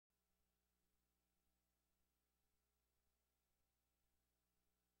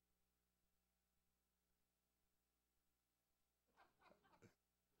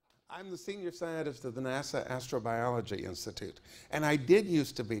I'm the senior scientist at the NASA Astrobiology Institute, and I did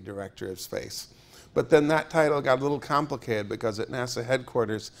used to be director of space. But then that title got a little complicated because at NASA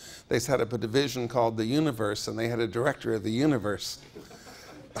headquarters, they set up a division called the Universe, and they had a director of the universe.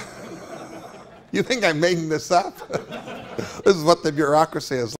 You think I'm making this up? This is what the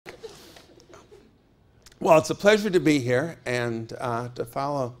bureaucracy is like. Well, it's a pleasure to be here and to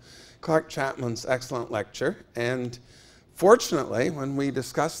follow Clark Chapman's excellent lecture. And fortunately, when we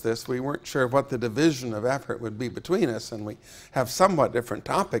discussed this, we weren't sure what the division of effort would be between us, and we have somewhat different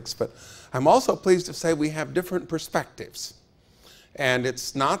topics, but I'm also pleased to say we have different perspectives. And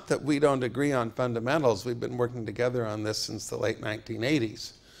it's not that we don't agree on fundamentals. We've been working together on this since the late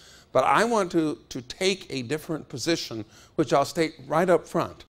 1980s. But I want to take a different position, which I'll state right up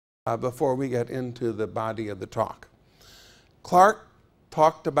front before we get into the body of the talk. Clark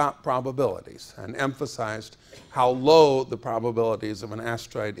talked about probabilities and emphasized how low the probabilities of an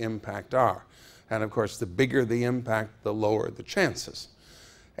asteroid impact are. And of course, the bigger the impact, the lower the chances.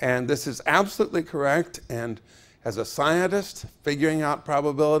 And this is absolutely correct. And as a scientist, figuring out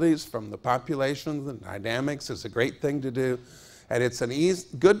probabilities from the populations and dynamics is a great thing to do. And it's a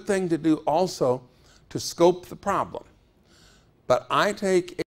good thing to do also to scope the problem. But I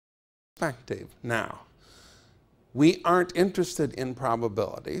take a perspective now. We aren't interested in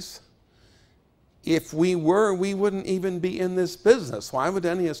probabilities. If we were, we wouldn't even be in this business. Why would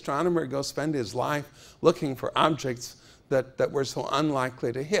any astronomer go spend his life looking for objects that we're so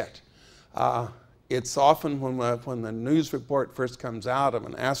unlikely to hit? It's often when the news report first comes out of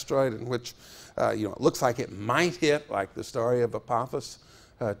an asteroid in which it looks like it might hit, like the story of Apophis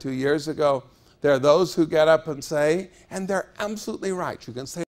 2 years ago, there are those who get up and say, and they're absolutely right, you can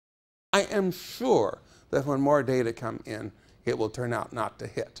say, I am sure that when more data come in, it will turn out not to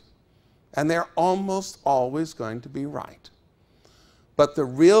hit. And they're almost always going to be right. But the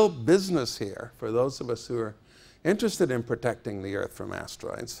real business here, for those of us who are interested in protecting the Earth from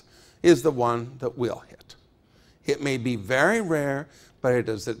asteroids, is the one that will hit. It may be very rare, but it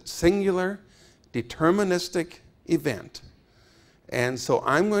is a singular, deterministic event. And so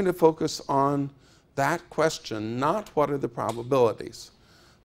I'm going to focus on that question, not what are the probabilities.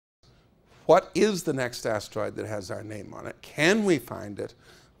 What is the next asteroid that has our name on it? Can we find it?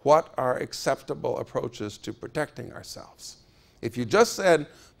 What are acceptable approaches to protecting ourselves? If you just said,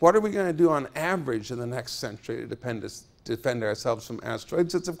 what are we going to do on average in the next century to defend ourselves from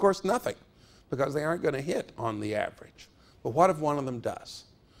asteroids, it's of course nothing, because they aren't going to hit on the average. But what if one of them does?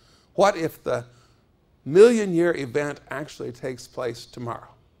 What if the million-year event actually takes place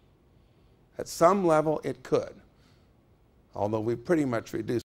tomorrow? At some level, it could, although we've pretty much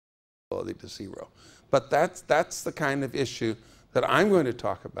reduced to zero. But that's the kind of issue that I'm going to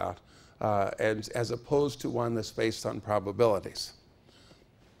talk about as opposed to one that's based on probabilities.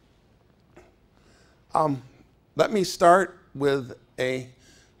 Let me start with a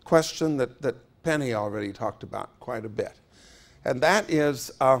question that Penny already talked about quite a bit. And that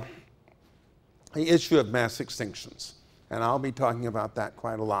is the issue of mass extinctions. And I'll be talking about that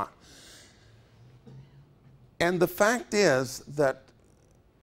quite a lot. And the fact is that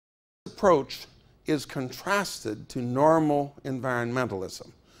approach is contrasted to normal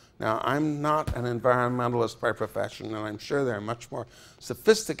environmentalism. Now, I'm not an environmentalist by profession, and I'm sure there are much more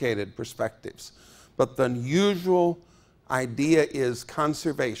sophisticated perspectives. But the usual idea is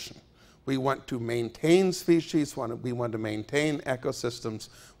conservation. We want to maintain species, we want to maintain ecosystems,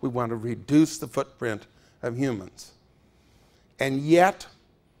 we want to reduce the footprint of humans. And yet,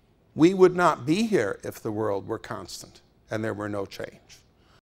 we would not be here if the world were constant and there were no change.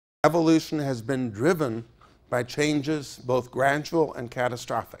 Evolution has been driven by changes both gradual and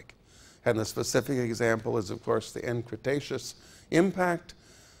catastrophic. And the specific example is, of course, the end Cretaceous impact.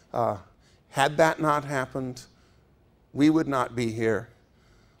 Had that not happened, we would not be here.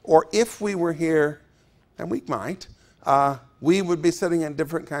 Or if we were here, and we might, we would be sitting in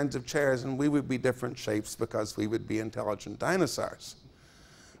different kinds of chairs and we would be different shapes because we would be intelligent dinosaurs.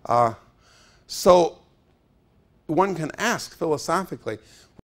 So one can ask philosophically,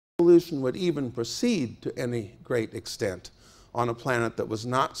 evolution would even proceed to any great extent on a planet that was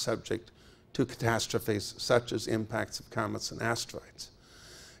not subject to catastrophes such as impacts of comets and asteroids.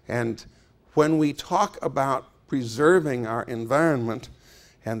 And when we talk about preserving our environment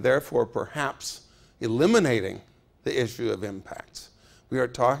and therefore perhaps eliminating the issue of impacts, we are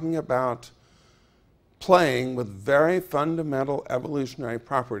talking about playing with very fundamental evolutionary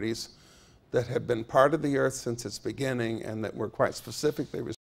properties that have been part of the Earth since its beginning and that were quite specifically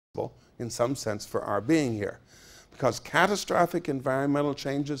responsible in some sense for our being here. Because catastrophic environmental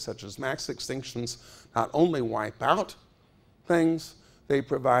changes such as mass extinctions not only wipe out things, they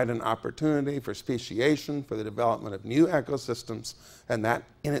provide an opportunity for speciation, for the development of new ecosystems, and that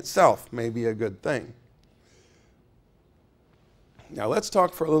in itself may be a good thing. Now let's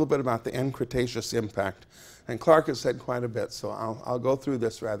talk for a little bit about the end Cretaceous impact. And Clark has said quite a bit, so I'll go through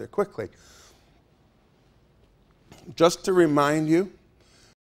this rather quickly. Just to remind you,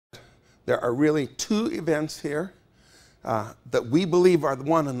 there are really two events here that we believe are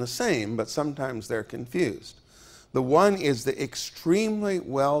one and the same, but sometimes they're confused. The one is the extremely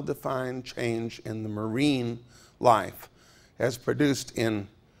well-defined change in the marine life as produced in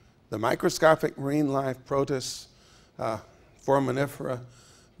the microscopic marine life, protists, foraminifera,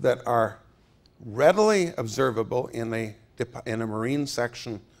 that are readily observable in a marine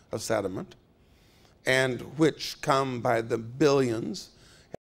section of sediment, and which come by the billions,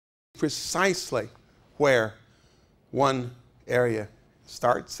 precisely where one area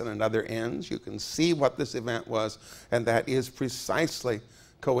starts and another ends. You can see what this event was, and that is precisely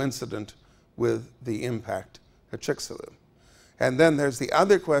coincident with the impact at Chicxulub. And then there's the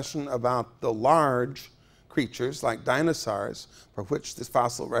other question about the large creatures like dinosaurs, for which this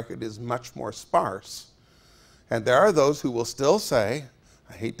fossil record is much more sparse. And there are those who will still say,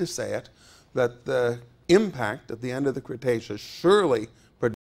 I hate to say it, that the impact at the end of the Cretaceous surely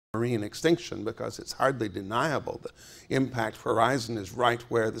produced marine extinction, because it's hardly deniable the impact horizon is right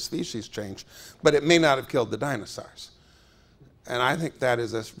where the species changed, but it may not have killed the dinosaurs. And I think that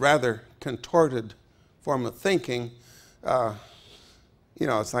is a rather contorted form of thinking. You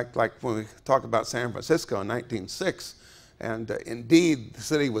know, it's like when we talk about San Francisco in 1906, and indeed the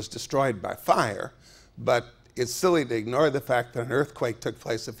city was destroyed by fire, but it's silly to ignore the fact that an earthquake took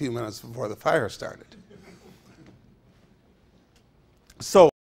place a few minutes before the fire started. So,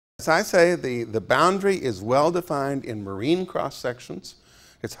 as I say, the boundary is well defined in marine cross-sections.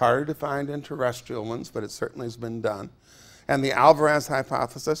 It's harder to find in terrestrial ones, but it certainly has been done. And the Alvarez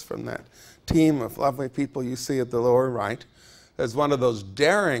hypothesis from that team of lovely people you see at the lower right is one of those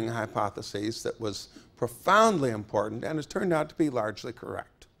daring hypotheses that was profoundly important and has turned out to be largely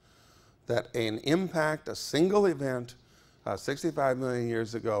correct. That an impact, a single event 65 million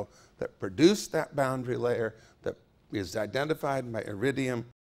years ago that produced that boundary layer that is identified by iridium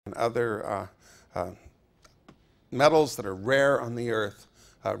and other metals that are rare on the Earth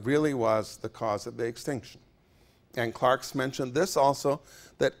really was the cause of the extinction. And Clark's mentioned this also,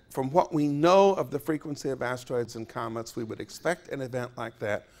 that from what we know of the frequency of asteroids and comets, we would expect an event like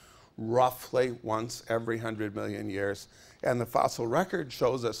that roughly once every 100 million years. And the fossil record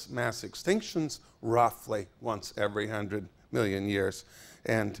shows us mass extinctions roughly once every 100 million years.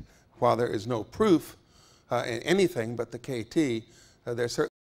 And while there is no proof in anything but the KT, there's certainly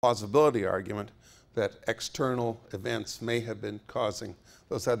a plausibility argument that external events may have been causing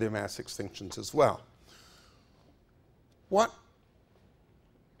those other mass extinctions as well. What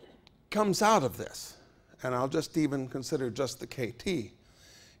comes out of this, and I'll just even consider just the KT,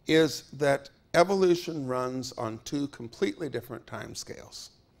 is that evolution runs on two completely different time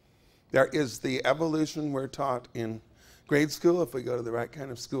scales. There is the evolution we're taught in grade school, if we go to the right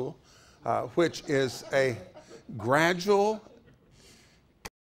kind of school, which is a gradual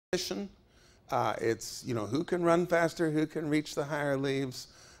competition. It's, you know, who can run faster, who can reach the higher leaves,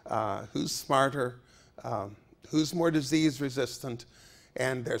 who's smarter, who's more disease resistant,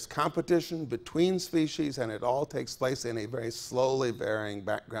 and there's competition between species, and it all takes place in a very slowly varying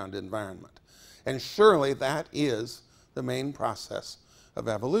background environment. And surely that is the main process of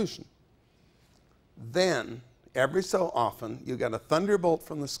evolution. Then, every so often, you get a thunderbolt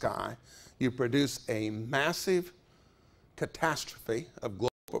from the sky, you produce a massive catastrophe of global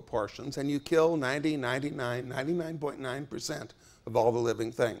proportions, and you kill 99.9% of all the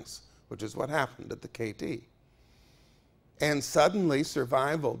living things, which is what happened at the KT. And suddenly,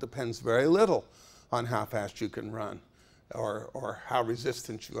 survival depends very little on how fast you can run or how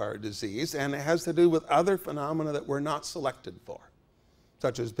resistant you are to disease, and it has to do with other phenomena that we're not selected for,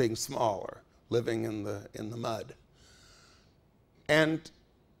 such as being small or living in the mud. And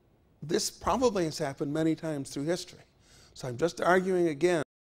this probably has happened many times through history. So I'm just arguing again,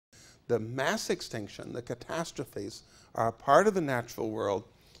 the mass extinction, the catastrophes, are a part of the natural world,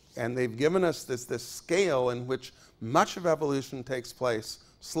 and they've given us this scale in which much of evolution takes place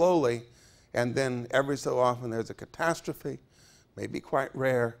slowly, and then every so often there's a catastrophe, maybe quite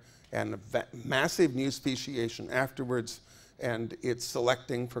rare, and a massive new speciation afterwards, and it's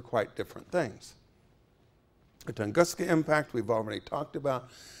selecting for quite different things. The Tunguska impact we've already talked about.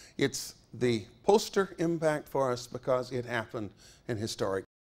 It's the poster impact for us because it happened in historic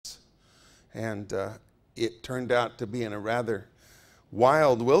times. And it turned out to be in a rather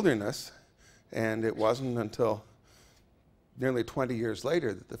wild wilderness, and it wasn't until nearly 20 years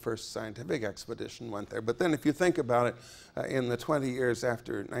later that the first scientific expedition went there. But then if you think about it, in the 20 years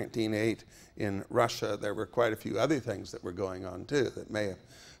after 1908 in Russia, there were quite a few other things that were going on too that may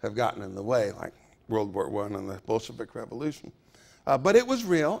have gotten in the way, like World War I and the Bolshevik Revolution. But it was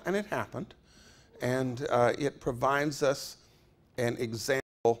real, and it happened. And it provides us an example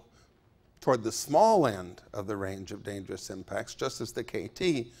toward the small end of the range of dangerous impacts, just as the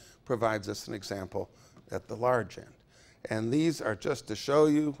KT provides us an example at the large end. And these are just to show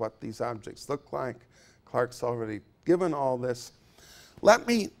you what these objects look like. Clark's already given all this. Let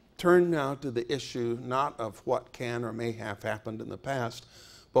me turn now to the issue not of what can or may have happened in the past,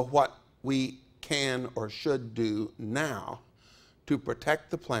 but what we can or should do now to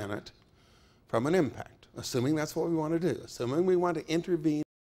protect the planet from an impact, assuming that's what we want to do, assuming we want to intervene in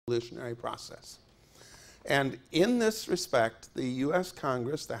the evolutionary process. And in this respect, the U.S.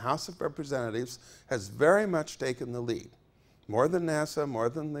 Congress, the House of Representatives, has very much taken the lead, more than NASA, more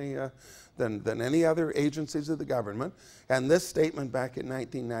than any other agencies of the government. And this statement back in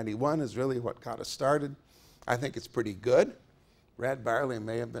 1991 is really what got us started. I think it's pretty good. Red Barley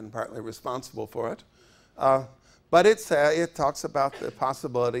may have been partly responsible for it. But it talks about the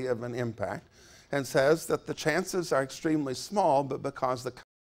possibility of an impact and says that the chances are extremely small, but because the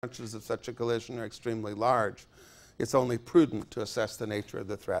consequences of such a collision are extremely large, it's only prudent to assess the nature of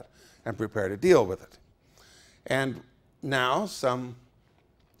the threat and prepare to deal with it. And now, some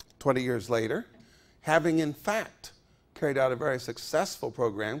 20 years later, having in fact carried out a very successful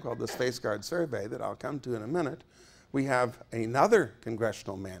program called the Space Guard Survey that I'll come to in a minute, we have another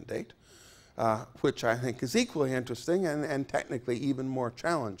congressional mandate, which I think is equally interesting and technically even more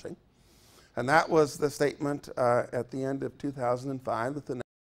challenging. And that was the statement at the end of 2005 that the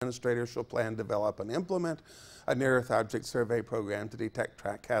administrator shall plan, develop, and implement a near-Earth object survey program to detect,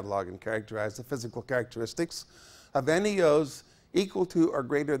 track, catalog, and characterize the physical characteristics of NEOs equal to or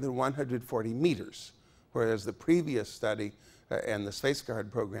greater than 140 meters, whereas the previous study and the Space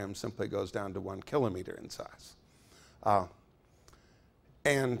Guard program simply goes down to 1 kilometer in size.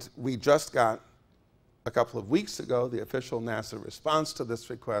 And we just got, a couple of weeks ago, the official NASA response to this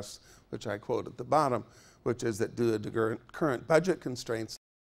request, which I quote at the bottom, which is that due to current budget constraints,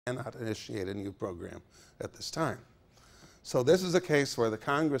 cannot initiate a new program at this time. So this is a case where the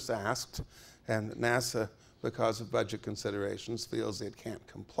Congress asked, and NASA, because of budget considerations, feels it can't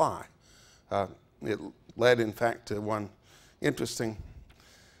comply. It led, in fact, to one interesting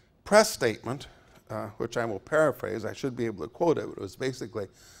press statement, which I will paraphrase. I should be able to quote it, but it was basically,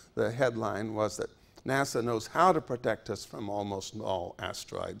 the headline was that NASA knows how to protect us from almost all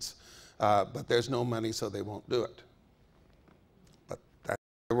asteroids, but there's no money, so they won't do it. But that's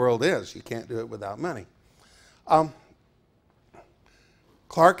what the world is. You can't do it without money.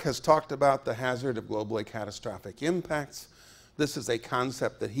 Clark has talked about the hazard of globally catastrophic impacts. This is a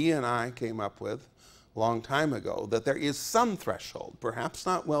concept that he and I came up with a long time ago, that there is some threshold, perhaps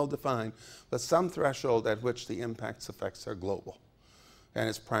not well defined, but some threshold at which the impact's effects are global. And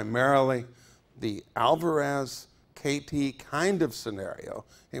it's primarily the Alvarez KT kind of scenario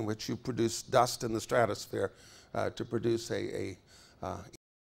in which you produce dust in the stratosphere to produce winter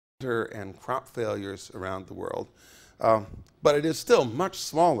and crop failures around the world. But it is still much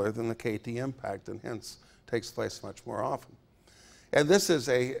smaller than the KT impact and hence takes place much more often. And this is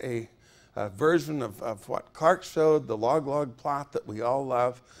a version of what Clark showed, the log-log plot that we all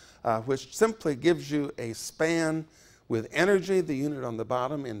love, which simply gives you a span with energy, the unit on the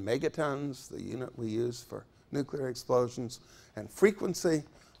bottom, in megatons, the unit we use for nuclear explosions, and frequency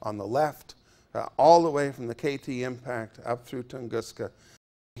on the left, all the way from the KT impact up through Tunguska,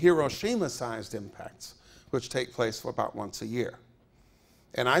 Hiroshima-sized impacts, which take place about once a year.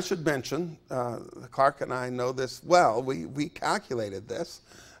 And I should mention, Clark and I know this well. We calculated this.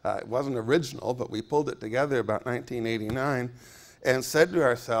 It wasn't original, but we pulled it together about 1989 and said to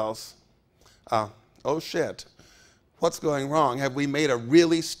ourselves, oh shit, what's going wrong? Have we made a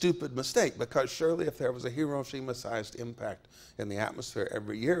really stupid mistake? Because surely if there was a Hiroshima-sized impact in the atmosphere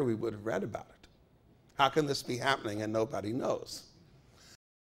every year, we would have read about it. How can this be happening and nobody knows?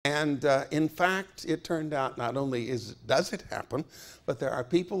 And in fact, it turned out not only does it happen, but there are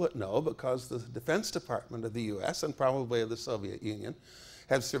people that know, because the Defense Department of the US and probably of the Soviet Union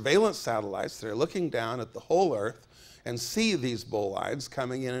have surveillance satellites that are looking down at the whole Earth and see these bolides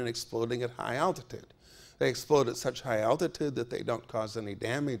coming in and exploding at high altitude. They explode at such high altitude that they don't cause any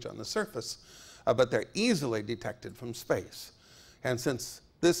damage on the surface, but they're easily detected from space. And since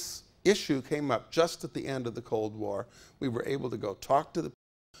this issue came up just at the end of the Cold War, we were able to go talk to the people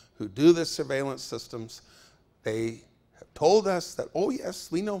who do the surveillance systems. They have told us that, oh yes,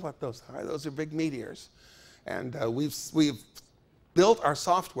 we know what those are. Those are big meteors. And we've built our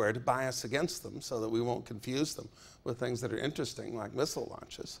software to bias against them so that we won't confuse them with things that are interesting, like missile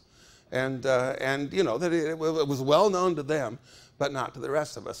launches. And you know, that it was well known to them, but not to the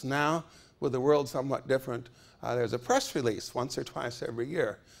rest of us. Now, with the world somewhat different, there's a press release once or twice every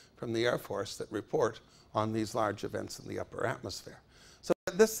year from the Air Force that report on these large events in the upper atmosphere. So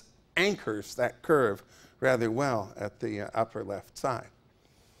this anchors that curve rather well at the upper left side.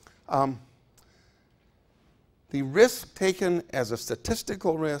 The risk taken as a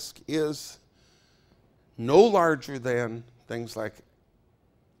statistical risk is no larger than things like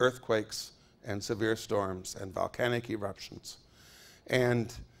earthquakes and severe storms and volcanic eruptions,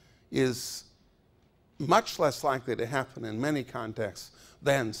 and is much less likely to happen in many contexts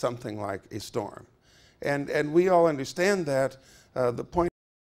than something like a storm. And we all understand that. The point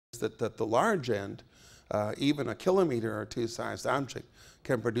is that the large end, even a kilometer or two sized object,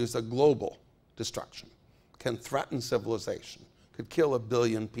 can produce a global destruction, can threaten civilization, could kill 1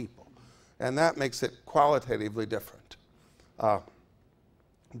 billion people. And that makes it qualitatively different.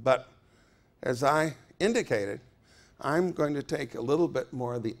 But as I indicated, I'm going to take a little bit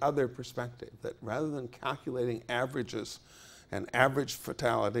more of the other perspective, that rather than calculating averages and average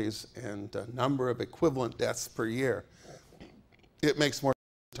fatalities and a number of equivalent deaths per year, it makes more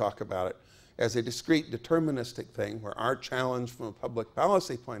sense to talk about it as a discrete deterministic thing, where our challenge from a public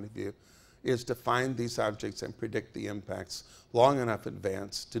policy point of view is to find these objects and predict the impacts long enough in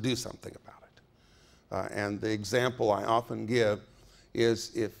advance to do something about it. And the example I often give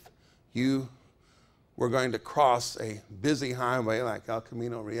is if you were going to cross a busy highway like El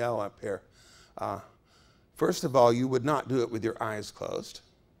Camino Real up here, first of all, you would not do it with your eyes closed.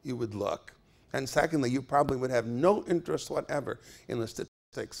 You would look. And secondly, you probably would have no interest whatever in the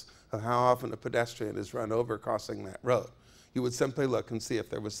statistics of how often a pedestrian is run over crossing that road. You would simply look and see if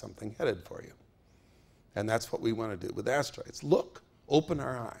there was something headed for you. And that's what we want to do with asteroids. Look, open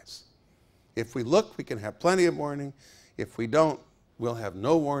our eyes. If we look, we can have plenty of warning. If we don't, we'll have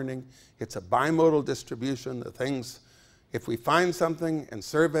no warning. It's a bimodal distribution. The things, if we find something and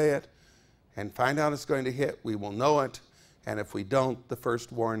survey it and find out it's going to hit, we will know it. And if we don't, the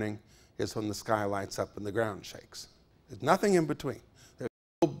first warning is when the sky lights up and the ground shakes. There's nothing in between. There's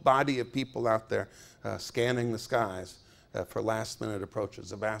no body of people out there scanning the skies for last-minute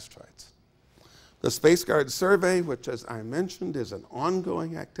approaches of asteroids. The Space Guard survey, which, as I mentioned, is an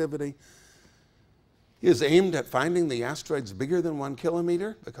ongoing activity, is aimed at finding the asteroids bigger than 1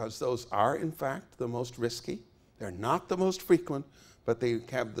 kilometer, because those are, in fact, the most risky. They're not the most frequent, but they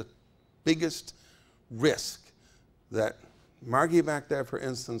have the biggest risk. That Margie back there, for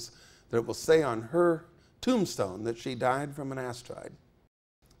instance, that it will say on her tombstone that she died from an asteroid.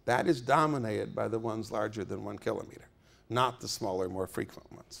 That is dominated by the ones larger than 1 kilometer, not the smaller, more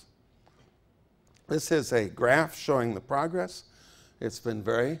frequent ones. This is a graph showing the progress. It's been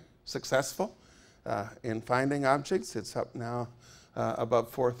very successful in finding objects. It's up now above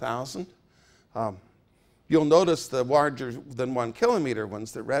 4,000. You'll notice the larger than 1 kilometer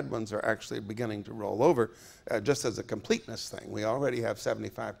ones, the red ones, are actually beginning to roll over just as a completeness thing. We already have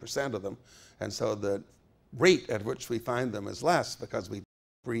 75% of them, and so the rate at which we find them is less because we're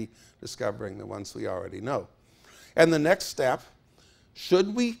rediscovering the ones we already know. And the next step,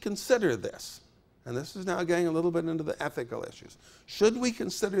 should we consider this? And this is now getting a little bit into the ethical issues. Should we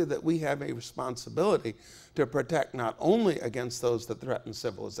consider that we have a responsibility to protect not only against those that threaten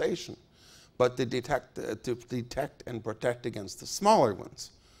civilization, but to detect and protect against the smaller ones?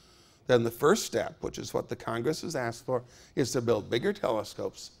 Then the first step, which is what the Congress has asked for, is to build bigger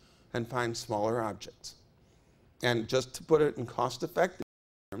telescopes and find smaller objects. And just to put it in cost-effective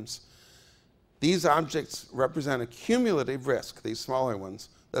terms, these objects represent a cumulative risk, these smaller ones,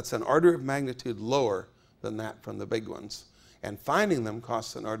 that's an order of magnitude lower than that from the big ones. And finding them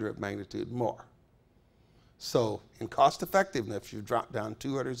costs an order of magnitude more. So in cost effectiveness, you've dropped down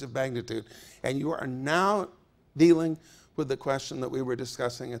 2 orders of magnitude, and you are now dealing with the question that we were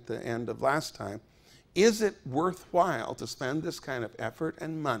discussing at the end of last time. Is it worthwhile to spend this kind of effort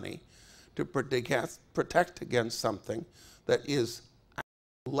and money to protect against something that is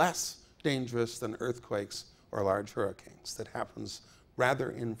less dangerous than earthquakes or large hurricanes, that happens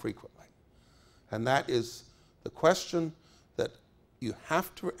rather infrequently? And that is the question that you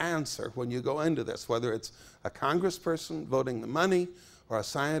have to answer when you go into this, whether it's a congressperson voting the money or a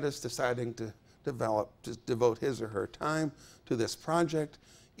scientist deciding to devote his or her time to this project.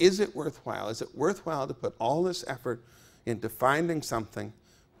 Is it worthwhile? Is it worthwhile to put all this effort into finding something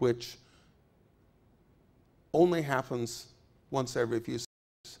which only happens once every few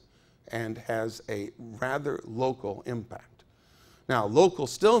seconds and has a rather local impact? Now, local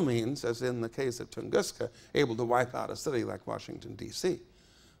still means, as in the case of Tunguska, able to wipe out a city like Washington, D.C.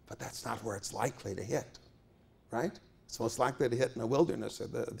 But that's not where it's likely to hit, right? It's most likely to hit in the wilderness or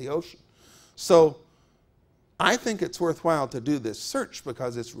the ocean. So I think it's worthwhile to do this search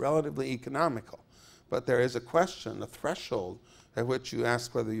because it's relatively economical. But there is a question, a threshold, at which you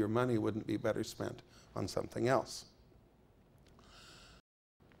ask whether your money wouldn't be better spent on something else.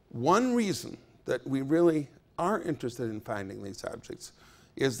 One reason that we really are interested in finding these objects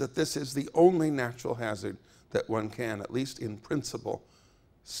is that this is the only natural hazard that one can, at least in principle,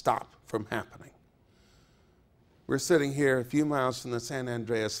 stop from happening. We're sitting here a few miles from the San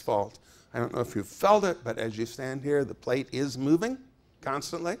Andreas Fault. I don't know if you've felt it, but as you stand here, the plate is moving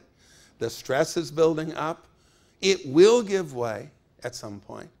constantly. The stress is building up. It will give way at some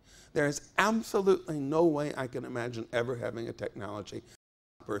point. There is absolutely no way I can imagine ever having a technology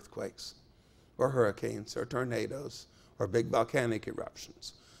for earthquakes or hurricanes or tornadoes or big volcanic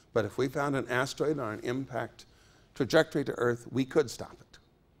eruptions. But if we found an asteroid on an impact trajectory to Earth, we could stop it,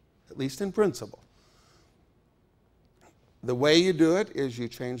 at least in principle. The way you do it is you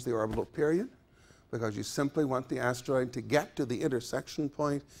change the orbital period because you simply want the asteroid to get to the intersection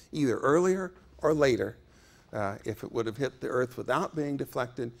point either earlier or later. If it would have hit the Earth without being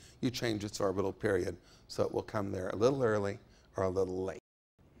deflected, you change its orbital period so it will come there a little early or a little late.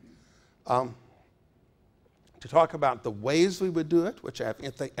 To talk about the ways we would do it, which have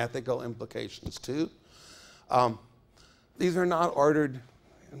ethical implications too, these are not ordered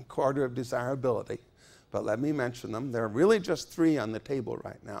in order of desirability, but let me mention them. There are really just three on the table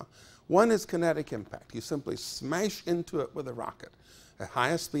right now. One is kinetic impact. You simply smash into it with a rocket at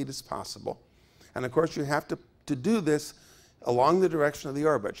highest speed as possible. And of course, you have to do this along the direction of the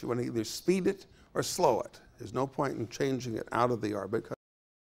orbit. You want to either speed it or slow it. There's no point in changing it out of the orbit because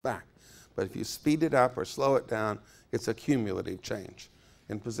it's back. But if you speed it up or slow it down, it's a cumulative change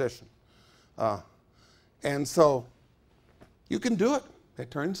in position. And so you can do it. It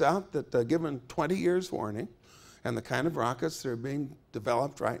turns out that given 20 years warning and the kind of rockets that are being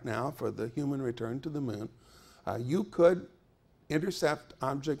developed right now for the human return to the moon, you could intercept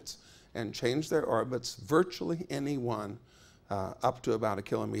objects and change their orbits, virtually any one, up to about 1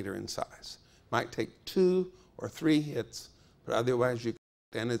 kilometer in size. Might take 2 or 3 hits, but otherwise you can.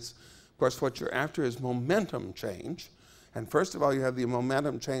 And it's, of course, what you're after is momentum change. And first of all, you have the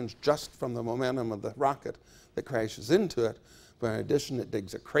momentum change just from the momentum of the rocket that crashes into it. But in addition, it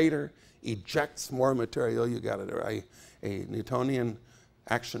digs a crater, ejects more material. You got a Newtonian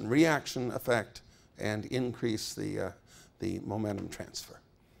action-reaction effect and increase the momentum transfer.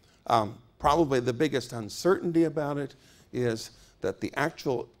 Probably the biggest uncertainty about it is that the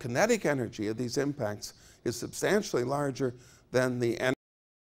actual kinetic energy of these impacts is substantially larger than the energy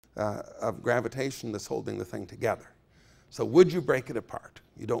of gravitation that's holding the thing together. So would you break it apart?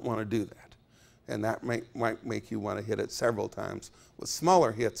 You don't want to do that. And that might make you want to hit it several times with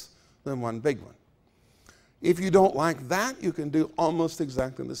smaller hits than one big one. If you don't like that, you can do almost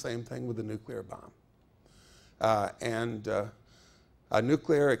exactly the same thing with a nuclear bomb. A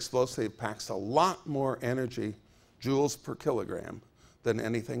nuclear explosive packs a lot more energy, joules per kilogram, than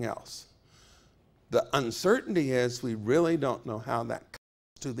anything else. The uncertainty is we really don't know how that comes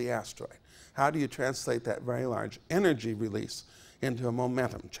to the asteroid. How do you translate that very large energy release into a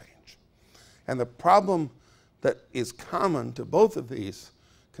momentum change? And the problem that is common to both of these,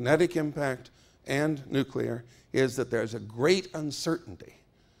 kinetic impact and nuclear, is that there's a great uncertainty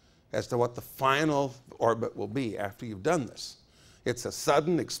as to what the final orbit will be after you've done this. It's a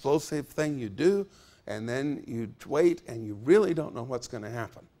sudden explosive thing you do, and then you wait, and you really don't know what's going to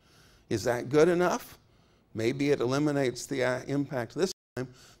happen. Is that good enough? Maybe it eliminates the impact this time,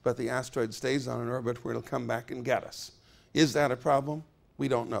 but the asteroid stays on an orbit where it'll come back and get us. Is that a problem? We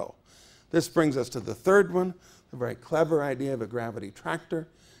don't know. This brings us to the third one, the very clever idea of a gravity tractor,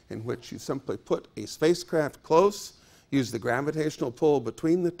 in which you simply put a spacecraft close, use the gravitational pull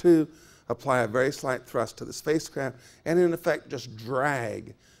between the two, apply a very slight thrust to the spacecraft, and in effect just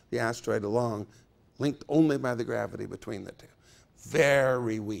drag the asteroid along, linked only by the gravity between the two.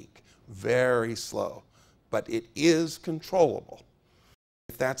 Very weak, very slow, but it is controllable.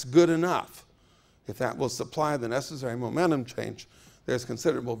 If that's good enough, if that will supply the necessary momentum change, there's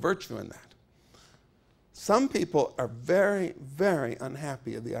considerable virtue in that. Some people are very, very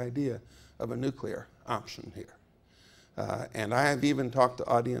unhappy at the idea of a nuclear option here. And I have even talked to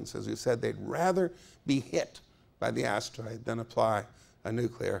audiences who said they'd rather be hit by the asteroid than apply a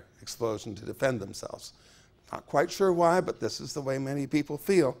nuclear explosion to defend themselves. Not quite sure why, but this is the way many people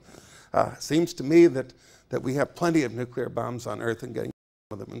feel. Seems to me that we have plenty of nuclear bombs on Earth and getting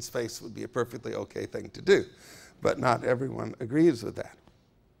with them in space would be a perfectly okay thing to do, but not everyone agrees with that.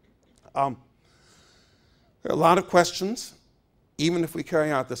 There are a lot of questions. Even if we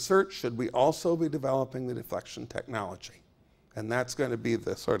carry out the search, should we also be developing the deflection technology? And that's going to be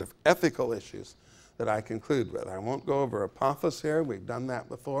the sort of ethical issues that I conclude with. I won't go over Apophis here. We've done that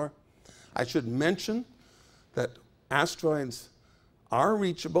before. I should mention that asteroids are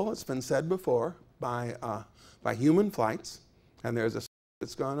reachable, it's been said before, by human flights. And there's a study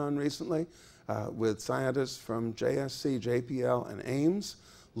that's gone on recently with scientists from JSC, JPL, and Ames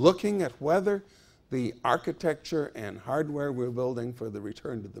looking at whether the architecture and hardware we're building for the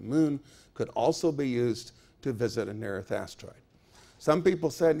return to the moon could also be used to visit a near-Earth asteroid. Some people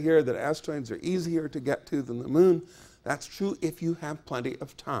said here that asteroids are easier to get to than the moon. That's true if you have plenty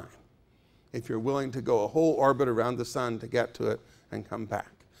of time, if you're willing to go a whole orbit around the sun to get to it and come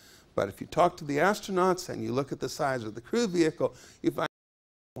back. But if you talk to the astronauts and you look at the size of the crew vehicle, you find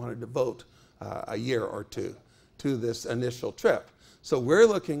they want to devote a year or two to this initial trip. So we're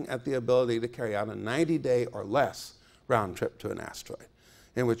looking at the ability to carry out a 90-day or less round trip to an asteroid,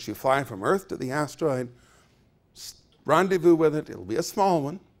 in which you fly from Earth to the asteroid, rendezvous with it, it'll be a small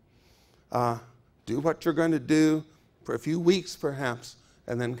one, do what you're going to do for a few weeks perhaps,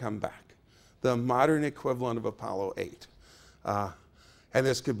 and then come back. The modern equivalent of Apollo 8. And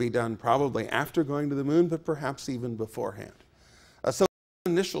this could be done probably after going to the moon, but perhaps even beforehand. So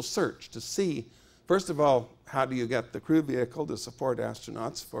initial search to see, first of all, how do you get the crew vehicle to support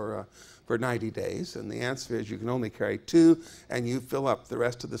astronauts for 90 days? And the answer is you can only carry 2, and you fill up the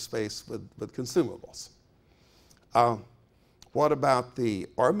rest of the space with consumables. What about the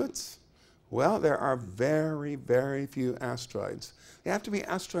orbits? Well, there are very, very few asteroids. They have to be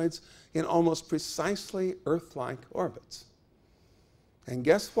asteroids in almost precisely Earth-like orbits. And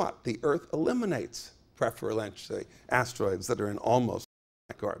guess what? The Earth eliminates preferentially asteroids that are in almost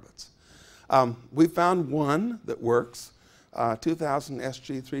Earth-like orbits. We found one that works, 2000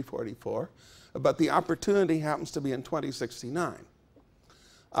 SG 344, but the opportunity happens to be in 2069.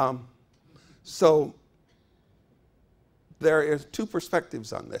 So there are 2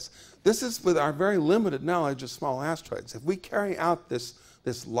 perspectives on this. This is with our very limited knowledge of small asteroids. If we carry out this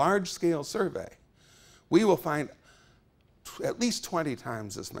large-scale survey, we will find at least 20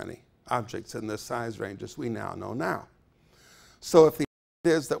 times as many objects in this size range as we now know now. So if the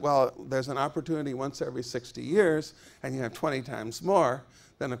idea is that, well, there's an opportunity once every 60 years, and you have 20 times more,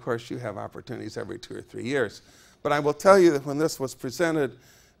 then of course you have opportunities every 2 or 3 years. But I will tell you that when this was presented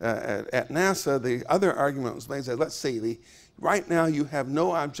at NASA, the other argument was made, let's see, right now you have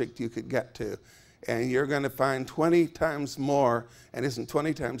no object you could get to, and you're going to find 20 times more, and isn't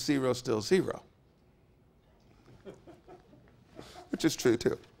 20 times 0 still 0? Which is true,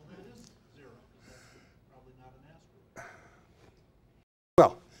 too. Well, that is 0. That's probably not an asteroid.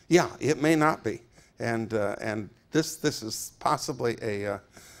 Well, yeah, it may not be. And this is possibly a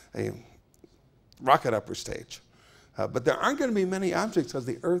rocket upper stage. But there aren't going to be many objects because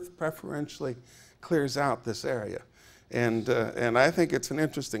the Earth preferentially clears out this area. And I think it's an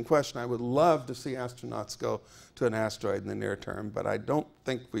interesting question. I would love to see astronauts go to an asteroid in the near term, but I don't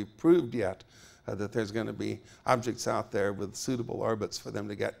think we've proved yet that there's going to be objects out there with suitable orbits for them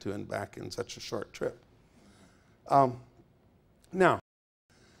to get to and back in such a short trip. Now,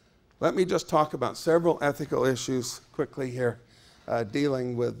 let me just talk about several ethical issues quickly here,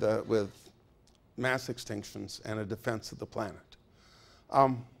 dealing with mass extinctions and a defense of the planet.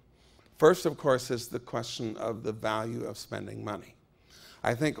 First, of course, is the question of the value of spending money.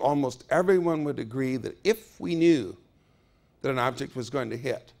 I think almost everyone would agree that if we knew that an object was going to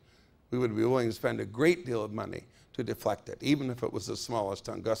hit, we would be willing to spend a great deal of money to deflect it, even if it was as small as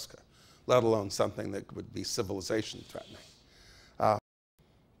Tunguska, let alone something that would be civilization threatening.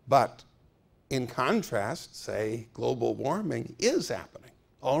 But in contrast, say, global warming is happening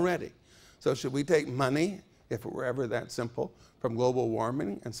already. So should we take money, if it were ever that simple, from global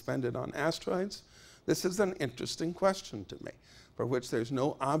warming and spend it on asteroids? This is an interesting question to me, for which there's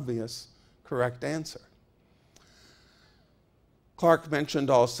no obvious correct answer. Clark mentioned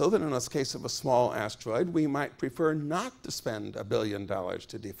also that in the case of a small asteroid, we might prefer not to spend $1 billion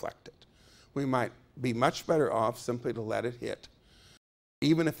to deflect it. We might be much better off simply to let it hit,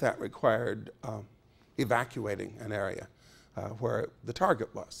 even if that required evacuating an area where the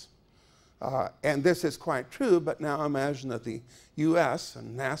target was. And this is quite true, but now imagine that the US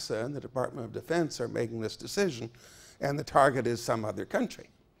and NASA and the Department of Defense are making this decision, and the target is some other country.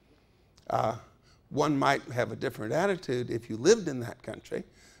 One might have a different attitude if you lived in that country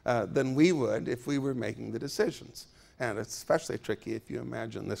than we would if we were making the decisions. And it's especially tricky if you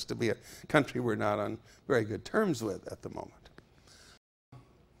imagine this to be a country we're not on very good terms with at the moment.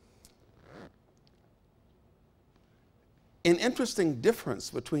 An interesting difference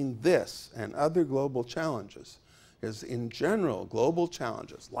between this and other global challenges is, in general, global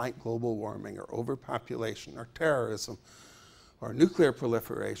challenges like global warming or overpopulation or terrorism or nuclear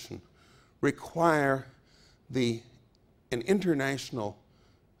proliferation require an international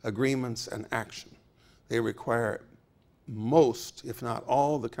agreements and action. They require most, if not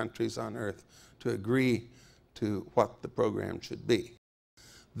all, the countries on Earth to agree to what the program should be.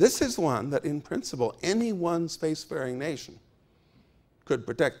 This is one that, in principle, any one spacefaring nation could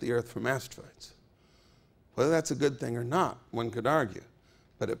protect the Earth from asteroids. Whether that's a good thing or not, one could argue,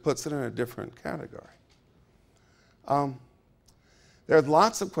 but it puts it in a different category. There are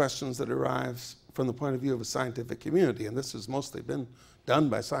lots of questions that arise from the point of view of a scientific community, and this has mostly been done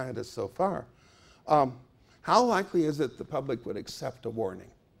by scientists so far. How likely is it the public would accept a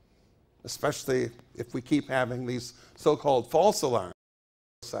warning, especially if we keep having these so-called false alarms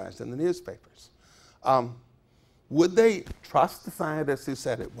in the newspapers? Would they trust the scientists who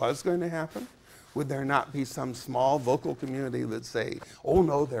said it was going to happen? Would there not be some small vocal community that say, oh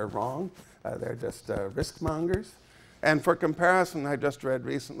no, they're wrong, they're just risk mongers? And for comparison, I just read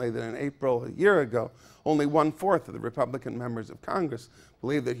recently that in April a year ago, only 1/4 of the Republican members of Congress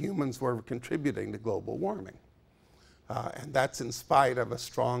believed that humans were contributing to global warming. And that's in spite of a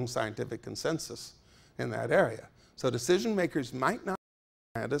strong scientific consensus in that area. So decision makers might not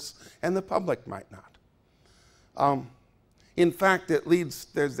be scientists, and the public might not. In fact,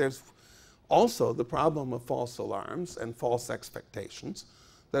 there's also the problem of false alarms and false expectations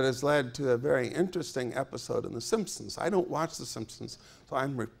that has led to a very interesting episode in The Simpsons. I don't watch The Simpsons, so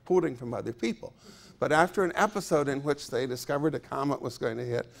I'm reporting from other people. But after an episode in which they discovered a comet was going to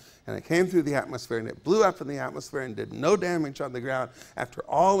hit, and it came through the atmosphere, and it blew up in the atmosphere and did no damage on the ground, after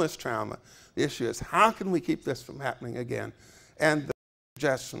all this trauma, the issue is, how can we keep this from happening again? And the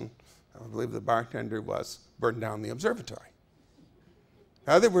suggestion, I believe the bartender, was burn down the observatory.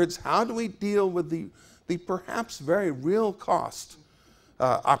 In other words, how do we deal with the perhaps very real cost?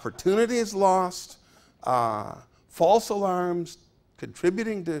 Opportunities lost, false alarms,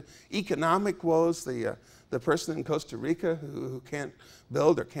 contributing to economic woes. The person in Costa Rica who can't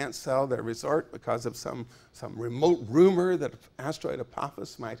build or can't sell their resort because of some remote rumor that asteroid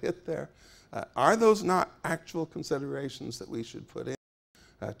Apophis might hit there. Are those not actual considerations that we should put in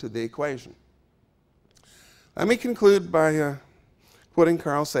to the equation? Let me conclude by quoting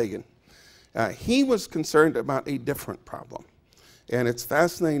Carl Sagan. He was concerned about a different problem. And it's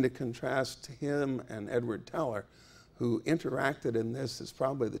fascinating to contrast him and Edward Teller, who interacted in this as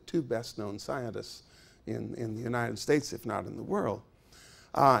probably the two best known scientists in the United States, if not in the world.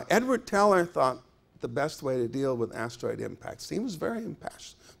 Edward Teller thought the best way to deal with asteroid impacts, he was very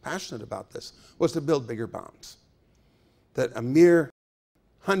passionate about this, was to build bigger bombs. That a mere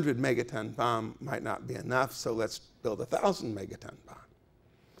 100 megaton bomb might not be enough, so let's build a 1,000 megaton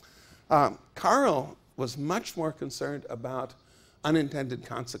bomb. Carl was much more concerned about unintended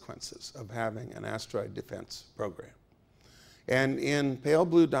consequences of having an asteroid defense program. And in Pale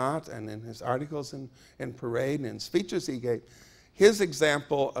Blue Dot and in his articles in Parade and in speeches he gave, his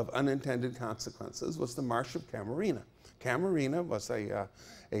example of unintended consequences was the Marsh of Camarina. Camarina was a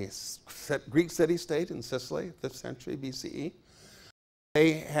Greek city-state in Sicily, 5th century BCE.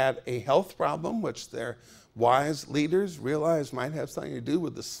 They had a health problem which their wise leaders realized might have something to do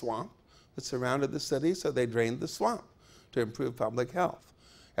with the swamp that surrounded the city, so they drained the swamp to improve public health.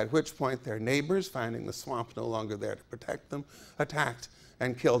 At which point their neighbors, finding the swamp no longer there to protect them, attacked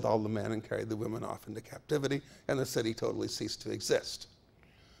and killed all the men and carried the women off into captivity, and the city totally ceased to exist.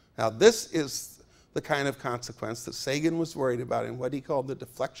 Now this is the kind of consequence that Sagan was worried about in what he called the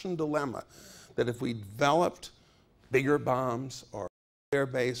deflection dilemma, that if we developed bigger bombs or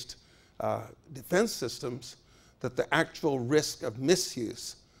air-based defense systems, that the actual risk of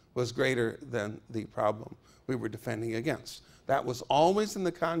misuse was greater than the problem we were defending against. That was always in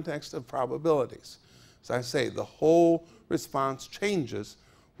the context of probabilities. As I say, the whole response changes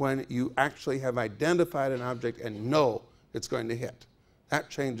when you actually have identified an object and know it's going to hit. That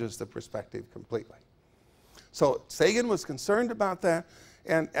changes the perspective completely. So Sagan was concerned about that,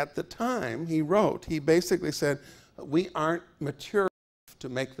 and at the time he wrote, he basically said, we aren't mature enough to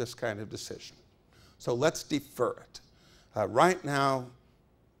make this kind of decision. So let's defer it. Right now,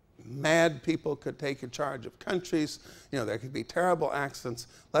 mad people could take charge of countries. There could be terrible accidents.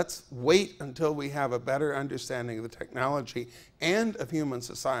 Let's wait until we have a better understanding of the technology and of human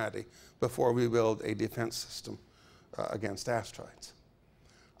society before we build a defense system against asteroids.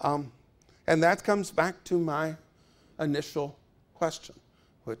 And that comes back to my initial question,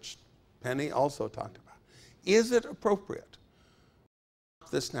 which Penny also talked about. Is it appropriate,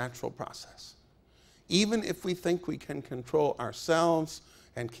 this natural process? even if we think we can control ourselves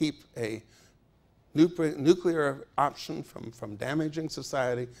and keep a nuclear option from damaging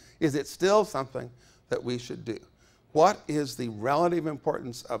society, is it still something that we should do? What is the relative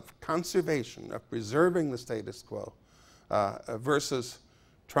importance of conservation, of preserving the status quo, versus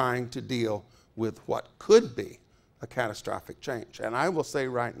trying to deal with what could be a catastrophic change? And I will say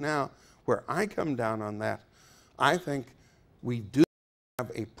right now, where I come down on that, I think we do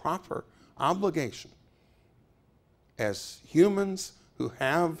have a proper obligation as humans who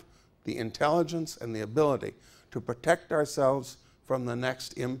have the intelligence and the ability to protect ourselves from the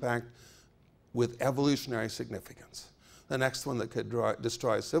next impact with evolutionary significance. The next one that could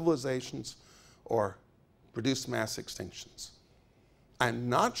destroy civilizations or produce mass extinctions. I'm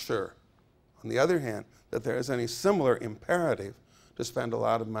not sure, on the other hand, that there is any similar imperative to spend a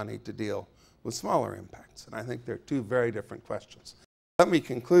lot of money to deal with smaller impacts. And I think they're two very different questions. Let me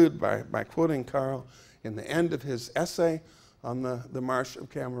conclude by quoting Carl in the end of his essay on the Marsh of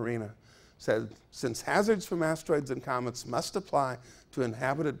Camarina. Said, since hazards from asteroids and comets must apply to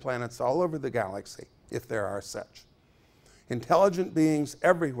inhabited planets all over the galaxy, if there are such, intelligent beings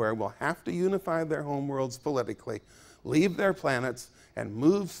everywhere will have to unify their homeworlds politically, leave their planets, and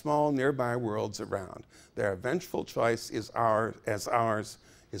move small nearby worlds around. Their eventual choice is ours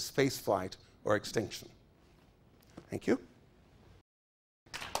is spaceflight or extinction. Thank you.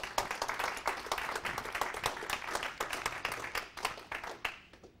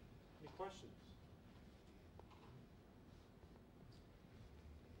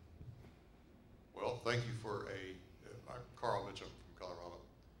 Thank you for Carl Mitchell from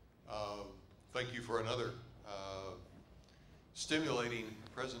Colorado. Thank you for another stimulating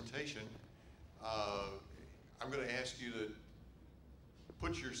presentation. I'm going to ask you to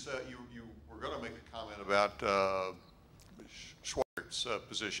put yourself, you were going to make a comment about Schwartz's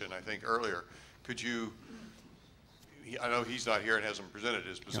position, I think, earlier. Could you, I know he's not here and hasn't presented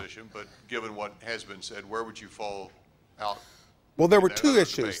his position, but given what has been said, where would you fall out? Well, there were two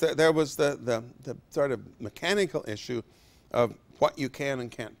issues. There was the sort of mechanical issue of what you can and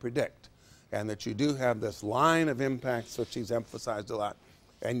can't predict, and that you do have this line of impacts, which he's emphasized a lot,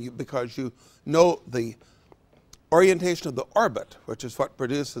 and because you know the orientation of the orbit, which is what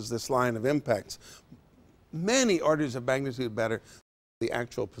produces this line of impacts, many orders of magnitude better than the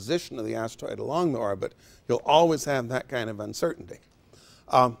actual position of the asteroid along the orbit. You'll always have that kind of uncertainty.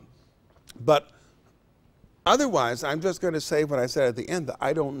 But otherwise, I'm just going to say what I said at the end, that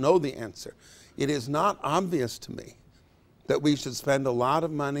I don't know the answer. It is not obvious to me that we should spend a lot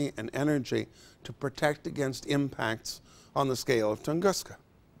of money and energy to protect against impacts on the scale of Tunguska.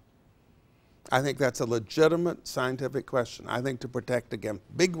 I think that's a legitimate scientific question. I think to protect against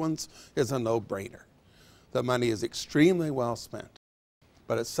big ones is a no-brainer. The money is extremely well spent.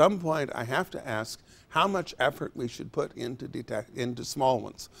 But at some point, I have to ask how much effort we should put into small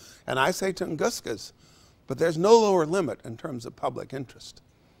ones. And I say Tunguska's, but there's no lower limit in terms of public interest.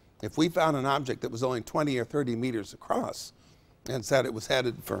 If we found an object that was only 20 or 30 meters across and said it was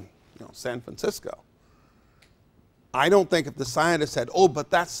headed for San Francisco, I don't think if the scientists said, oh, but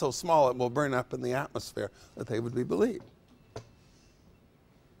that's so small it will burn up in the atmosphere, that they would be believed.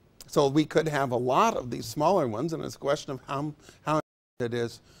 So we could have a lot of these smaller ones, and it's a question of how it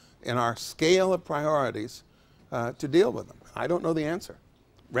is in our scale of priorities to deal with them. I don't know the answer.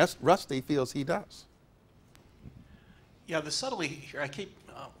 Rusty feels he does. Yeah, the subtlety here,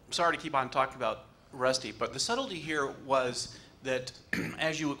 sorry to keep on talking about Rusty, but the subtlety here was that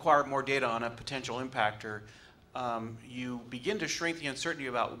as you acquire more data on a potential impactor, you begin to shrink the uncertainty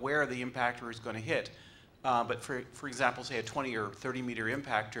about where the impactor is going to hit. But for example, say a 20 or 30 meter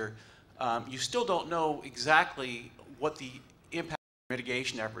impactor, you still don't know exactly what the impact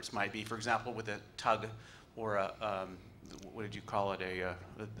mitigation efforts might be. For example, with a tug or a, what did you call it,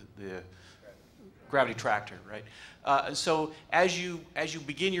 the gravity tractor, right? So as you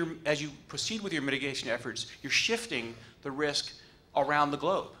proceed with your mitigation efforts, you're shifting the risk around the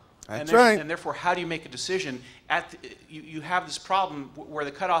globe. That's right. And therefore, how do you make a decision? You have this problem where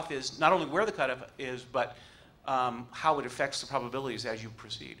the cutoff is not only where the cutoff is, but how it affects the probabilities as you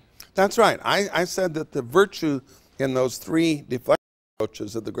proceed. That's right. I said that the virtue in those three deflection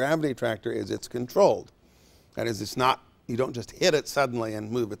approaches of the gravity tractor is it's controlled. That is, it's not, you don't just hit it suddenly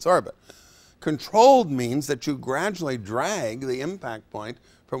and move its orbit. Controlled means that you gradually drag the impact point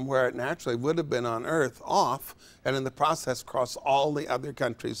from where it naturally would have been on Earth off, and in the process cross all the other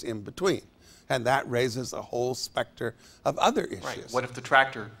countries in between. And that raises a whole specter of other issues. Right. What if the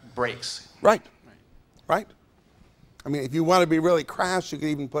tractor breaks? Right. Right. I mean, if you want to be really crass, you could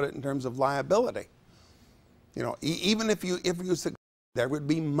even put it in terms of liability. You know, even if you There would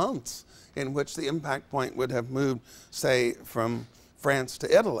be months in which the impact point would have moved, say, from France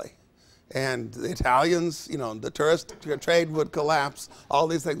to Italy. And the Italians, you know, the tourist trade would collapse, all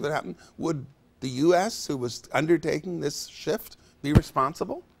these things would happen. Would the U.S., who was undertaking this shift, be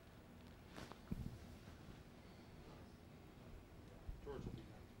responsible?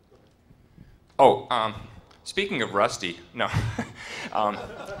 Oh, speaking of Rusty, no.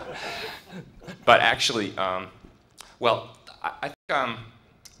 But actually, well, I think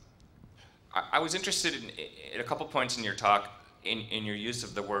I was interested in a couple points in your talk in your use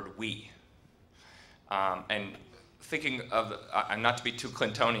of the word "we," and thinking of, not to be too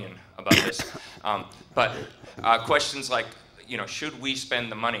Clintonian about this, but questions like, you know, should we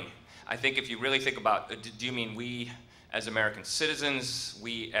spend the money? I think if you really think about, do you mean we as American citizens,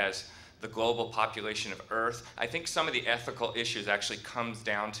 we as the global population of Earth? I think some of the ethical issues actually comes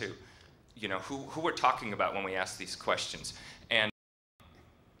down to, you know, who we're talking about when we ask these questions. And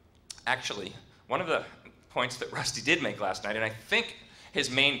actually, one of the points that Rusty did make last night, and I think his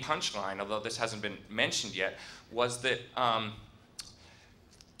main punchline, although this hasn't been mentioned yet, was that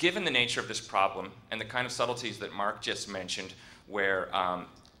given the nature of this problem and the kind of subtleties that Mark just mentioned, where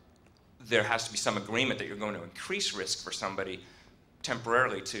there has to be some agreement that you're going to increase risk for somebody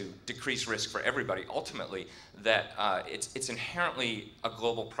temporarily to decrease risk for everybody, ultimately, that it's inherently a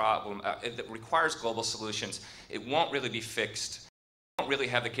global problem that requires global solutions. It won't really be fixed. We won't really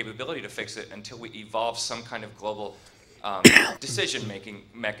have the capability to fix it until we evolve some kind of global decision-making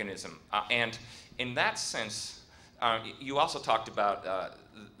mechanism. And in that sense, you also talked about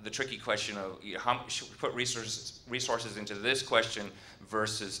the tricky question of, you know, how should we put resources into this question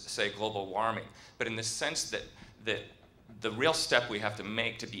versus, say, global warming. But in the sense that the real step we have to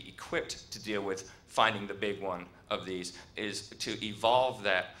make to be equipped to deal with finding the big one of these is to evolve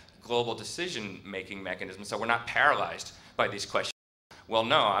that global decision-making mechanism so we're not paralyzed by these questions. Well,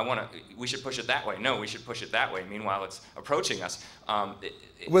 no, we should push it that way. No, we should push it that way. Meanwhile, it's approaching us.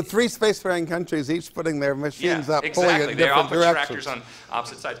 With 3 spacefaring countries each putting their machines up, exactly. pulling in They all different put directions. tractors on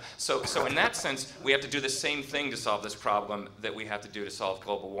opposite sides. So in that sense, we have to do the same thing to solve this problem that we have to do to solve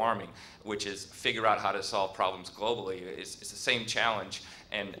global warming, which is figure out how to solve problems globally. It's the same challenge,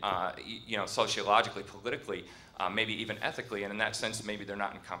 and you know, sociologically, politically, maybe even ethically, and in that sense, maybe they're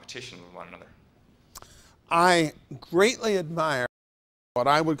not in competition with one another. I greatly admire what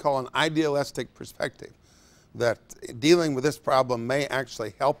I would call an idealistic perspective, that dealing with this problem may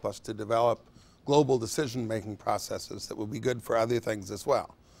actually help us to develop global decision-making processes that will be good for other things as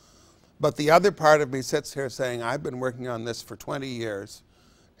well. But the other part of me sits here saying, I've been working on this for 20 years,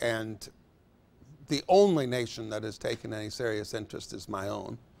 and the only nation that has taken any serious interest is my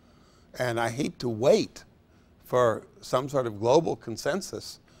own. And I hate to wait for some sort of global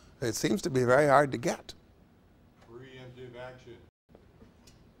consensus. It seems to be very hard to get. Preemptive action.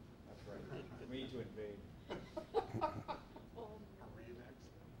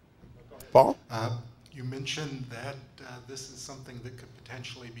 Paul? You mentioned that this is something that could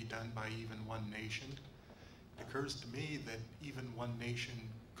potentially be done by even one nation. It occurs to me that even one nation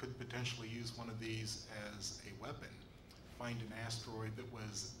could potentially use one of these as a weapon. Find an asteroid that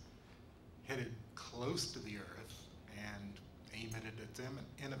was headed close to the Earth and aim it at its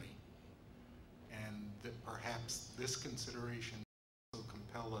enemy. And that perhaps this consideration will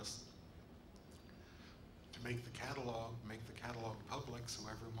compel us to make the catalog public so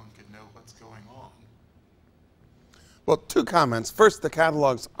everyone could know what's going on. Well, 2 comments. First, the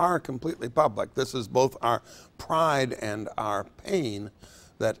catalogs are completely public. This is both our pride and our pain,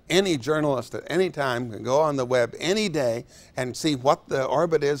 that any journalist at any time can go on the web any day and see what the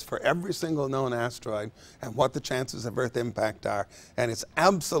orbit is for every single known asteroid and what the chances of Earth impact are. And it's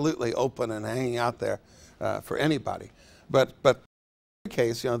absolutely open and hanging out there for anybody. But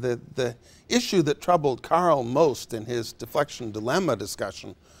case, you know, the issue that troubled Carl most in his deflection dilemma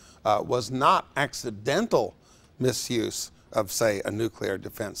discussion was not accidental misuse of, say, a nuclear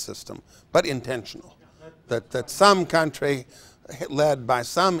defense system, but intentional. That some country led by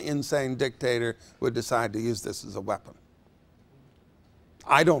some insane dictator would decide to use this as a weapon.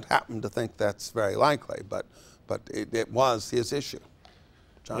 I don't happen to think that's very likely, but it was his issue.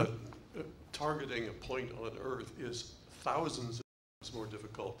 John? Targeting a point on Earth is thousands of times more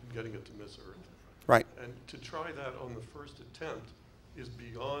difficult than getting it to miss Earth. Right. And to try that on the first attempt is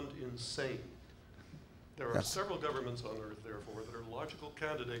beyond insane. There are several governments on Earth, therefore, that are logical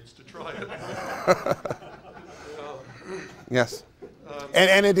candidates to try it. Yes.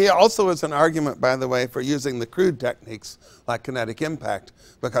 And it also is an argument, by the way, for using the crude techniques like kinetic impact,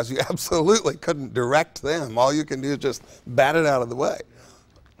 because you absolutely couldn't direct them. All you can do is just bat it out of the way.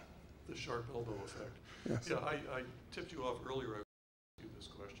 The sharp elbow effect. Yes. Yeah, I tipped you off earlier.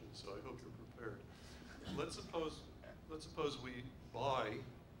 let's suppose we buy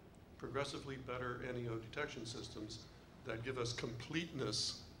progressively better NEO detection systems that give us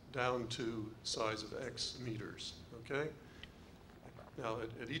completeness down to size of X meters, okay? Now,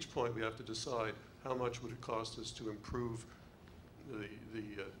 at each point, we have to decide how much would it cost us to improve the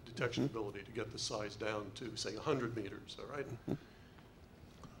detection ability to get the size down to, say, 100 meters, all right?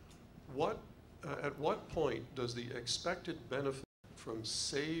 At what point does the expected benefit from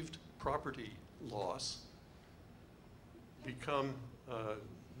saved property loss become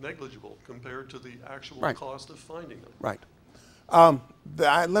negligible compared to the actual cost of finding them? Right.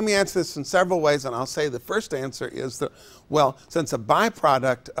 Let me answer this in several ways, and I'll say the first answer is that, well, since a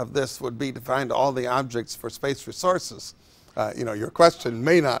byproduct of this would be to find all the objects for space resources, you know, your question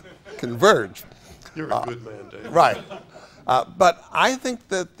may not converge. You're a good man, Dave. Right. But I think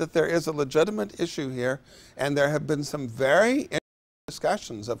that there is a legitimate issue here, and there have been some very interesting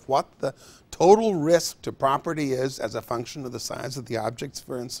discussions of what the total risk to property is as a function of the size of the objects,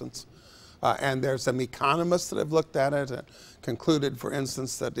 for instance. And there's some economists that have looked at it and concluded, for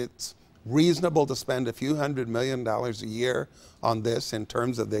instance, that it's reasonable to spend a few $100 million a year on this in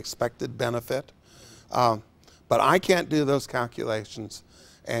terms of the expected benefit. But I can't do those calculations.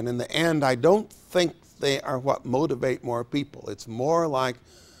 And in the end, I don't think they are what motivate more people. It's more like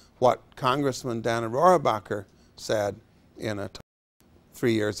what Congressman Dan Rohrabacher said in a talk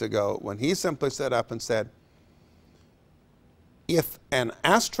 3 years ago, when he simply stood up and said, if an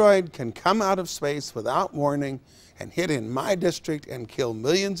asteroid can come out of space without warning and hit in my district and kill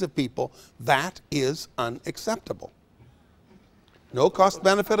millions of people, that is unacceptable. No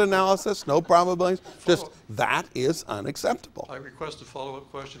cost-benefit analysis, no probabilities, just that is unacceptable. I request a follow-up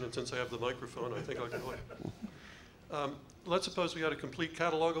question, and since I have the microphone, I think I'll go ahead. Let's suppose we had a complete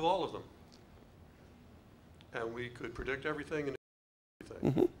catalog of all of them, and we could predict everything and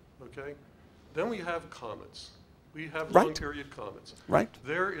everything, okay? Then we have comets. We have long-period comets. Right.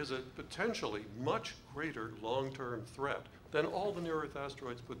 There is a potentially much greater long-term threat than all the near-Earth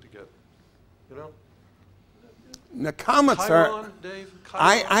asteroids put together, you know? Now, comets Chiron, are, Dave?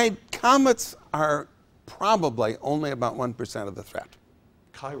 Chiron? comets are probably only about 1% of the threat.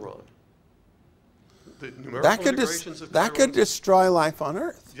 Chiron. The numerical That integrations of could Chiron- destroy life on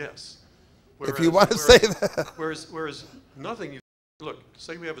Earth. Yes. If you want to say that. Whereas nothing, look,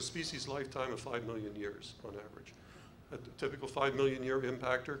 say we have a species lifetime of 5 million years on average. A typical 5 million year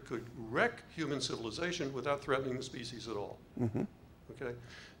impactor could wreck human civilization without threatening the species at all. Okay?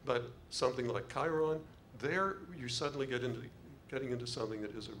 But something like Chiron, there you suddenly getting into something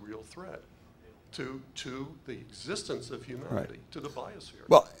that is a real threat to the existence of humanity, to the biosphere.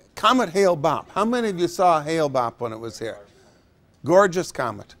 Well, Comet Hale-Bopp. How many of you saw Hale-Bopp when it was here? Gorgeous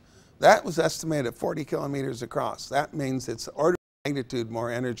comet. That was estimated at 40 kilometers across. That means it's order of magnitude more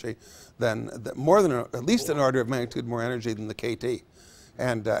energy than, at least an order of magnitude more energy than the KT.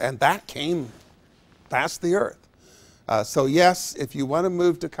 And that came past the Earth. So yes, if you want to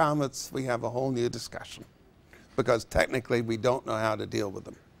move to comets, we have a whole new discussion, because technically we don't know how to deal with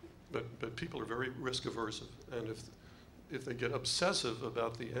them. But people are very risk averse, and if they get obsessive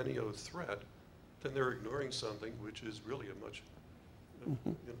about the NEO threat, then they're ignoring something which is really a much you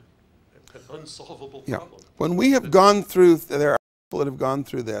know, an unsolvable problem. When we have gone through, there are people that have gone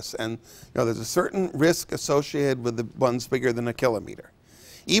through this, and you know, there's a certain risk associated with the ones bigger than a kilometer.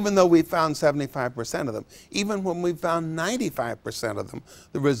 Even though we found 75% of them, even when we found 95% of them,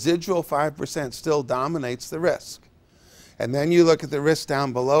 the residual 5% still dominates the risk. And then you look at the risk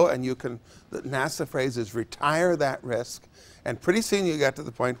down below, and you can, the NASA phrase is retire that risk, and pretty soon you get to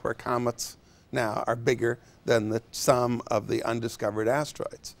the point where comets now are bigger than the sum of the undiscovered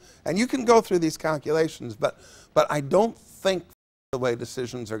asteroids. And you can go through these calculations, but I don't think the way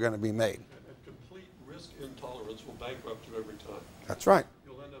decisions are going to be made. And complete risk intolerance will bankrupt you every time. That's right.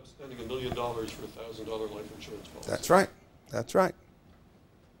 You'll end up spending $1 million for a $1,000 life insurance policy. That's right. That's right.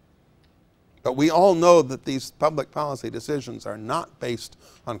 But we all know that these public policy decisions are not based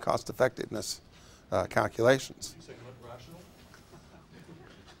on cost-effectiveness calculations. You say not rational?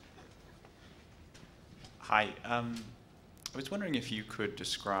 Hi. I was wondering if you could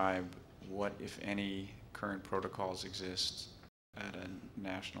describe what, if any, current protocols exist at a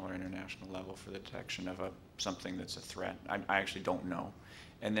national or international level for the detection of something that's a threat. I actually don't know.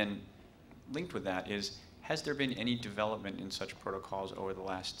 And then linked with that is, has there been any development in such protocols over the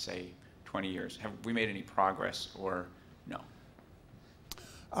last, say, 20 years? Have we made any progress or no?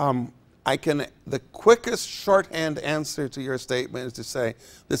 The quickest shorthand answer to your statement is to say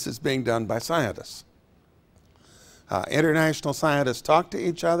this is being done by scientists. International scientists talk to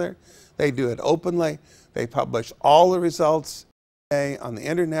each other. They do it openly. They publish all the results day on the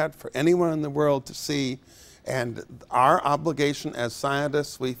internet for anyone in the world to see. And our obligation as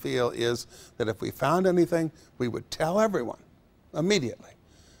scientists, we feel, is that if we found anything, we would tell everyone immediately.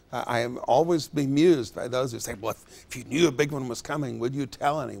 I am always bemused by those who say, well, if you knew a big one was coming, would you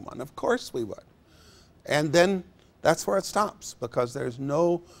tell anyone? Of course we would. And then that's where it stops, because there's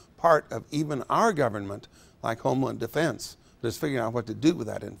no part of even our government, like Homeland Defense, that's figuring out what to do with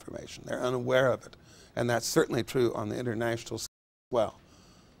that information. They're unaware of it. And that's certainly true on the international scale as well.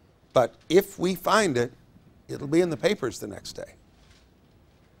 But if we find it, it'll be in the papers the next day.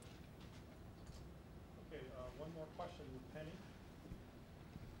 Okay, one more question, Penny.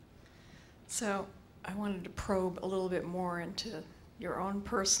 So I wanted to probe a little bit more into your own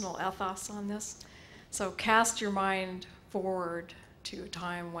personal ethos on this. So cast your mind forward to a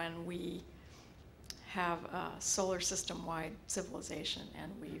time when we have a solar system-wide civilization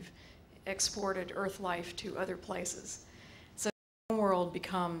and we've exported Earth life to other places. So the world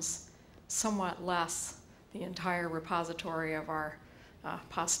becomes somewhat less the entire repository of our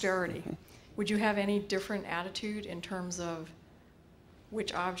posterity. Would you have any different attitude in terms of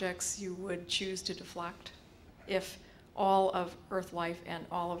which objects you would choose to deflect if all of Earth life and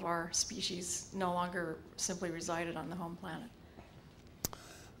all of our species no longer simply resided on the home planet?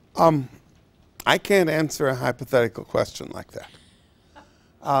 I can't answer a hypothetical question like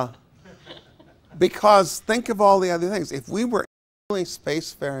that. Because think of all the other things. If we were really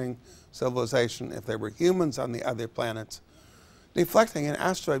spacefaring civilization, if there were humans on the other planets, deflecting an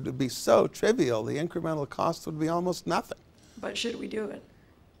asteroid would be so trivial, the incremental cost would be almost nothing. But should we do it,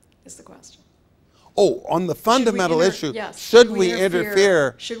 is the question. Oh, on the fundamental issue, yes, should we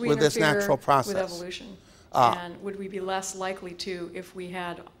interfere should we with this natural process? With evolution? And would we be less likely to if we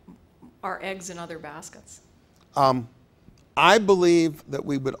had our eggs in other baskets? I believe that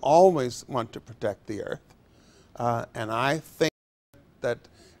we would always want to protect the Earth. And I think that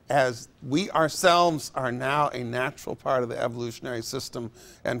as we ourselves are now a natural part of the evolutionary system,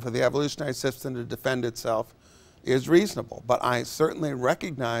 and for the evolutionary system to defend itself is reasonable. But I certainly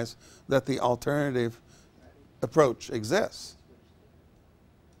recognize that the alternative approach exists.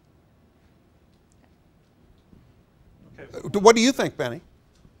 Okay. What do you think, Benny?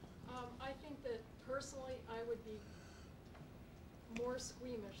 I think that personally I would be more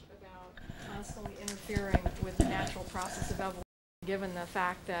squeamish about constantly interfering with the natural process of evolution, given the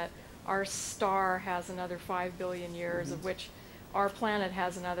fact that our star has another 5 billion years, of which our planet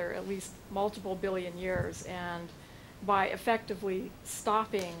has another at least multiple billion years, and by effectively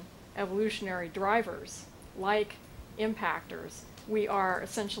stopping evolutionary drivers like impactors, we are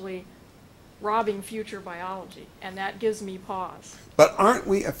essentially robbing future biology, and that gives me pause. But aren't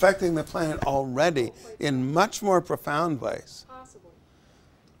we affecting the planet already in much more profound ways? Possibly.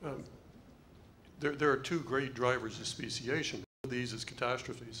 There are two great drivers of speciation. One of these is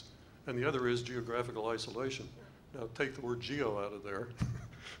catastrophes, and the other is geographical isolation. Now take the word geo out of there.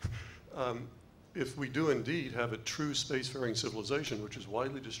 If we do indeed have a true spacefaring civilization, which is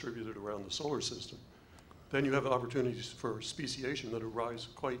widely distributed around the solar system, then you have opportunities for speciation that arise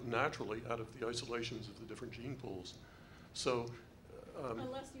quite naturally out of the isolations of the different gene pools. So,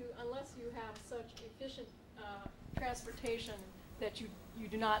 unless you have such efficient transportation that you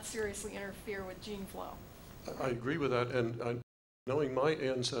do not seriously interfere with gene flow. I agree with that, and knowing my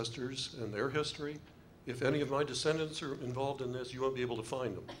ancestors and their history, if any of my descendants are involved in this, you won't be able to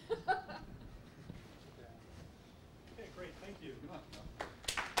find them.